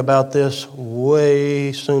learning about this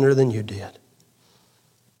way sooner than you did.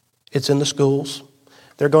 It's in the schools.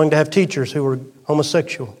 They're going to have teachers who are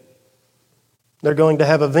homosexual. They're going to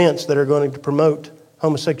have events that are going to promote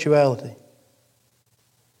homosexuality.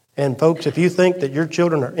 And folks, if you think that your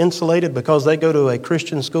children are insulated because they go to a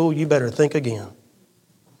Christian school, you better think again.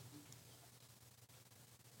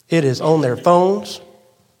 It is on their phones.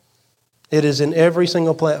 It is in every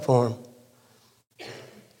single platform.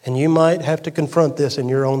 And you might have to confront this in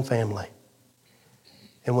your own family.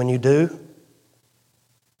 And when you do,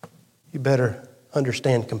 you better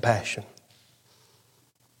understand compassion.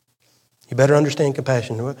 You better understand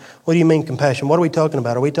compassion. What do you mean compassion? What are we talking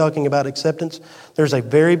about? Are we talking about acceptance? There's a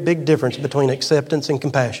very big difference between acceptance and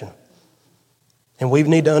compassion. And we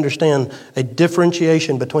need to understand a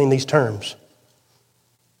differentiation between these terms.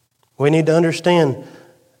 We need to understand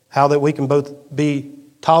how that we can both be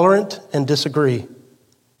tolerant and disagree.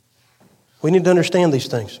 We need to understand these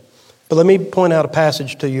things. But let me point out a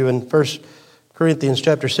passage to you in 1 Corinthians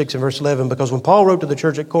chapter 6 and verse 11, because when Paul wrote to the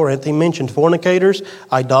church at Corinth, he mentioned fornicators,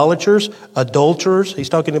 idolaters, adulterers. He's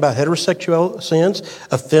talking about heterosexual sins,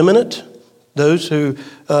 effeminate, those who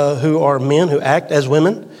are men who act as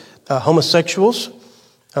women, homosexuals,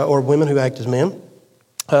 or women who act as men,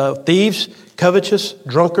 thieves, covetous,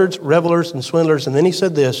 drunkards, revelers, and swindlers. And then he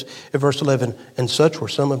said this in verse 11, and such were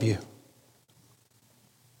some of you.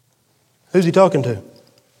 Who's he talking to?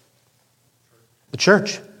 The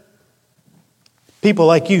church. People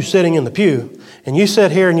like you sitting in the pew, and you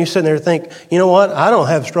sit here and you sit there and think, you know what? I don't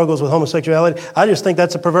have struggles with homosexuality. I just think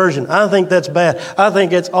that's a perversion. I think that's bad. I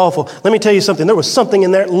think it's awful. Let me tell you something. There was something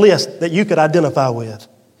in that list that you could identify with,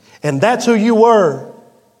 and that's who you were.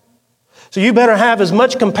 So you better have as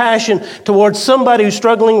much compassion towards somebody who's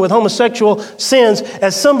struggling with homosexual sins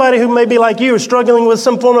as somebody who may be like you, struggling with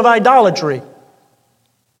some form of idolatry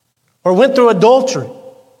or went through adultery.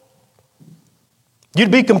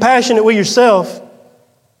 You'd be compassionate with yourself.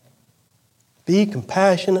 Be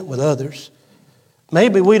compassionate with others.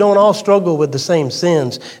 Maybe we don't all struggle with the same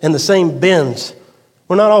sins and the same bends.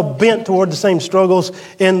 We're not all bent toward the same struggles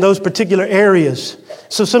in those particular areas.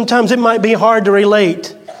 So sometimes it might be hard to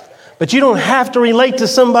relate. But you don't have to relate to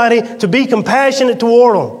somebody to be compassionate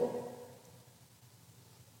toward them.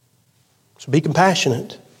 So be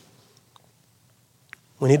compassionate.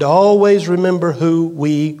 We need to always remember who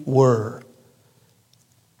we were.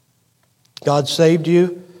 God saved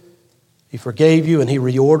you. He forgave you, and He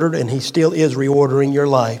reordered, and He still is reordering your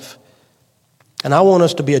life. And I want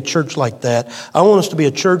us to be a church like that. I want us to be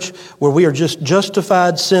a church where we are just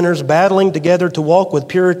justified sinners battling together to walk with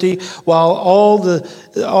purity, while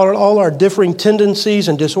all our differing tendencies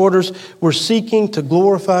and disorders, we're seeking to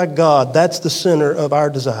glorify God. That's the center of our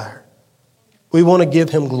desire. We want to give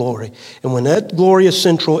Him glory. And when that glory is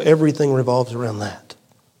central, everything revolves around that.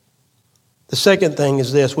 The second thing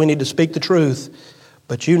is this: we need to speak the truth,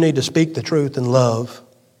 but you need to speak the truth in love.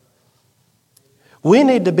 We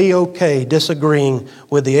need to be okay disagreeing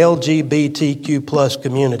with the LGBTQ plus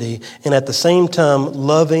community and at the same time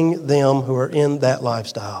loving them who are in that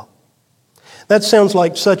lifestyle. That sounds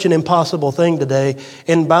like such an impossible thing today.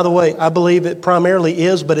 And by the way, I believe it primarily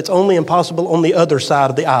is, but it's only impossible on the other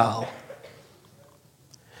side of the aisle.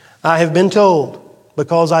 I have been told,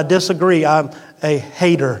 because I disagree, I'm a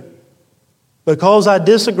hater. Because I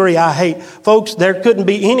disagree, I hate. Folks, there couldn't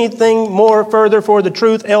be anything more further for the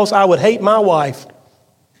truth, else I would hate my wife.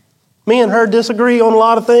 Me and her disagree on a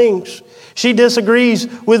lot of things. She disagrees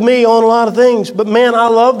with me on a lot of things. But man, I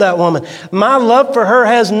love that woman. My love for her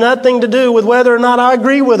has nothing to do with whether or not I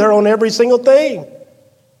agree with her on every single thing.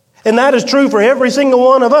 And that is true for every single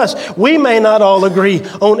one of us. We may not all agree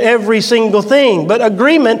on every single thing, but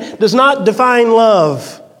agreement does not define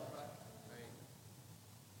love.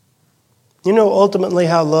 You know ultimately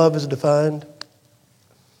how love is defined?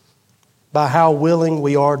 By how willing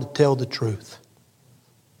we are to tell the truth.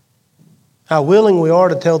 How willing we are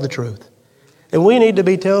to tell the truth. And we need to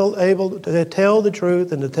be able to tell the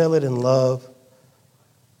truth and to tell it in love.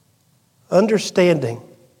 Understanding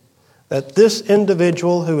that this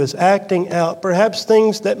individual who is acting out perhaps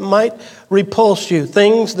things that might repulse you,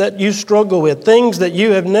 things that you struggle with, things that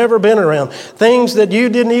you have never been around, things that you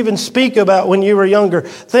didn't even speak about when you were younger,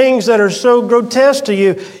 things that are so grotesque to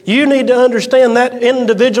you, you need to understand that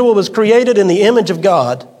individual was created in the image of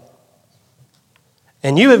God.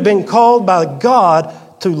 And you have been called by God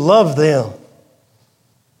to love them,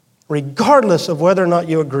 regardless of whether or not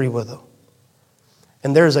you agree with them.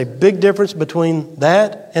 And there's a big difference between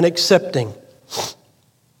that and accepting.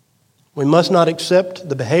 We must not accept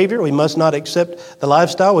the behavior. We must not accept the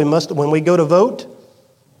lifestyle. When we go to vote,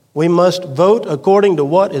 we must vote according to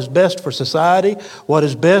what is best for society, what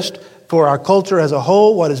is best for our culture as a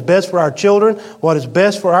whole, what is best for our children, what is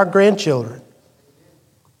best for our grandchildren.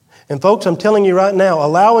 And folks, I'm telling you right now,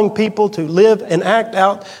 allowing people to live and act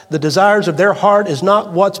out the desires of their heart is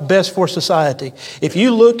not what's best for society. If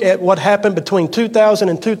you look at what happened between 2000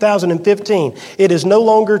 and 2015, it is no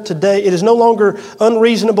longer today, it is no longer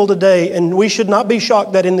unreasonable today, and we should not be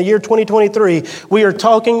shocked that in the year 2023, we are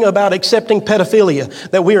talking about accepting pedophilia,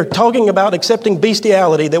 that we are talking about accepting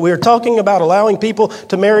bestiality, that we are talking about allowing people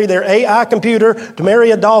to marry their AI computer, to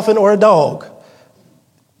marry a dolphin or a dog.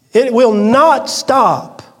 It will not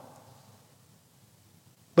stop,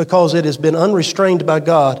 because it has been unrestrained by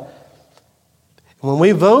God. When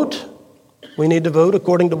we vote, we need to vote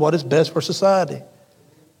according to what is best for society.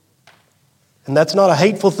 And that's not a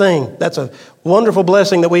hateful thing. That's a wonderful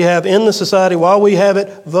blessing that we have in the society. While we have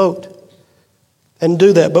it, vote and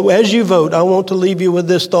do that. But as you vote, I want to leave you with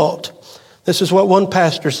this thought. This is what one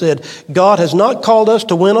pastor said. God has not called us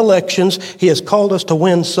to win elections. He has called us to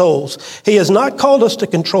win souls. He has not called us to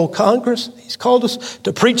control Congress. He's called us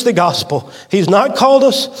to preach the gospel. He's not called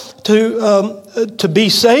us to be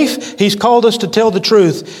safe. He's called us to tell the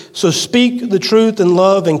truth. So speak the truth in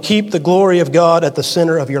love and keep the glory of God at the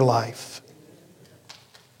center of your life.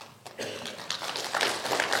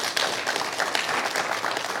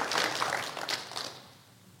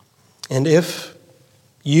 And if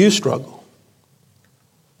you struggle,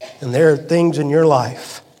 and there are things in your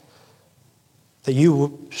life that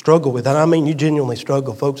you struggle with, and I mean you genuinely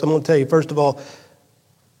struggle, folks. I'm going to tell you, first of all,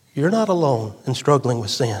 you're not alone in struggling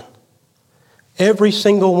with sin. Every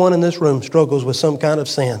single one in this room struggles with some kind of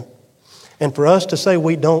sin. And for us to say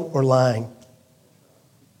we don't, we're lying.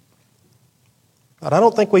 But I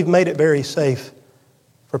don't think we've made it very safe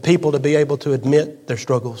for people to be able to admit their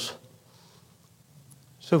struggles.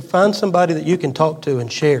 So find somebody that you can talk to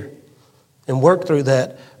and share and work through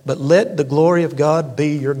that. But let the glory of God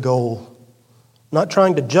be your goal. Not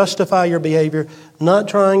trying to justify your behavior, not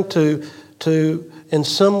trying to in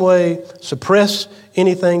some way suppress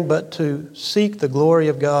anything, but to seek the glory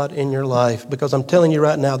of God in your life. Because I'm telling you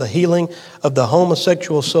right now, the healing of the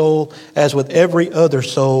homosexual soul, as with every other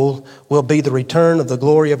soul, will be the return of the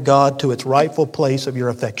glory of God to its rightful place of your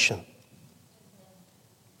affection.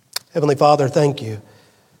 Heavenly Father, thank you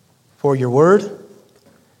for your word.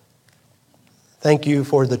 Thank you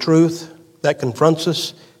for the truth that confronts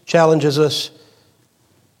us, challenges us,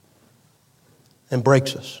 and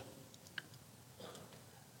breaks us.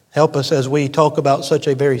 Help us as we talk about such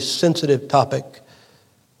a very sensitive topic,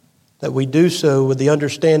 that we do so with the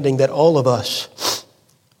understanding that all of us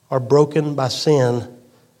are broken by sin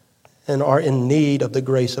and are in need of the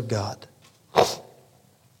grace of God.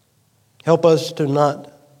 Help us to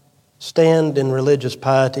not stand in religious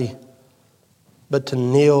piety, but to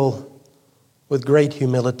kneel with great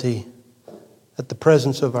humility at the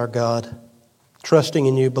presence of our God, trusting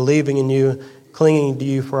in you, believing in you, clinging to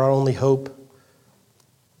you for our only hope,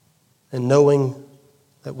 and knowing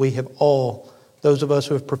that we have all, those of us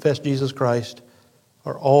who have professed Jesus Christ,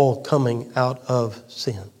 are all coming out of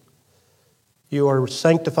sin. You are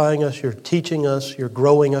sanctifying us, you're teaching us, you're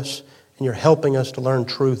growing us, and you're helping us to learn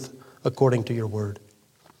truth according to your word.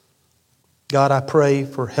 God, I pray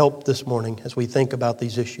for help this morning as we think about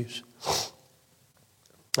these issues.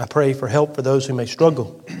 I pray for help for those who may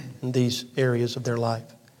struggle in these areas of their life.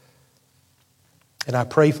 And I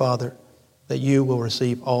pray, Father, that you will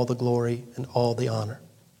receive all the glory and all the honor.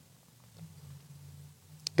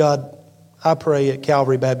 God, I pray at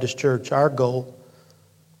Calvary Baptist Church, our goal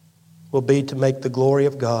will be to make the glory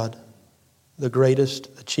of God the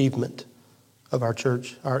greatest achievement of our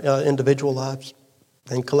church, our individual lives,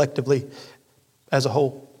 and collectively as a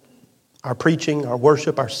whole. Our preaching, our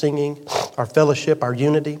worship, our singing, our fellowship, our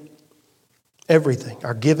unity, everything,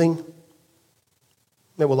 our giving,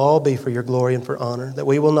 it will all be for your glory and for honor, that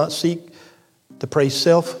we will not seek to praise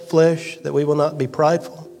self, flesh, that we will not be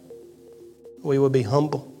prideful. We will be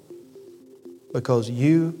humble because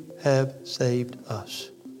you have saved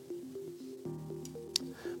us.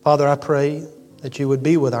 Father, I pray that you would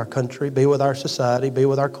be with our country, be with our society, be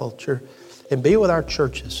with our culture, and be with our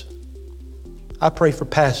churches. I pray for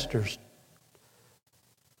pastors.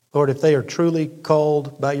 Lord, if they are truly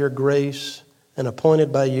called by your grace and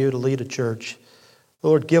appointed by you to lead a church,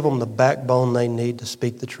 Lord, give them the backbone they need to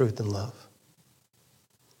speak the truth in love.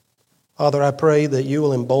 Father, I pray that you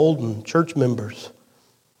will embolden church members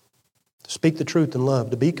to speak the truth in love,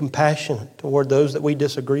 to be compassionate toward those that we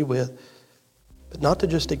disagree with, but not to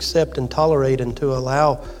just accept and tolerate and to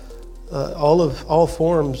allow all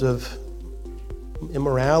forms of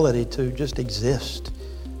immorality to just exist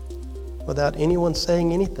without anyone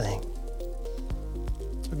saying anything.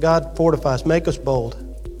 So God, fortify us, make us bold.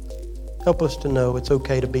 Help us to know it's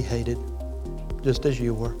okay to be hated, just as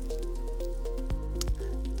you were.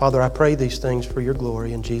 Father, I pray these things for your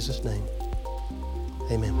glory in Jesus' name.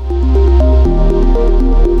 Amen.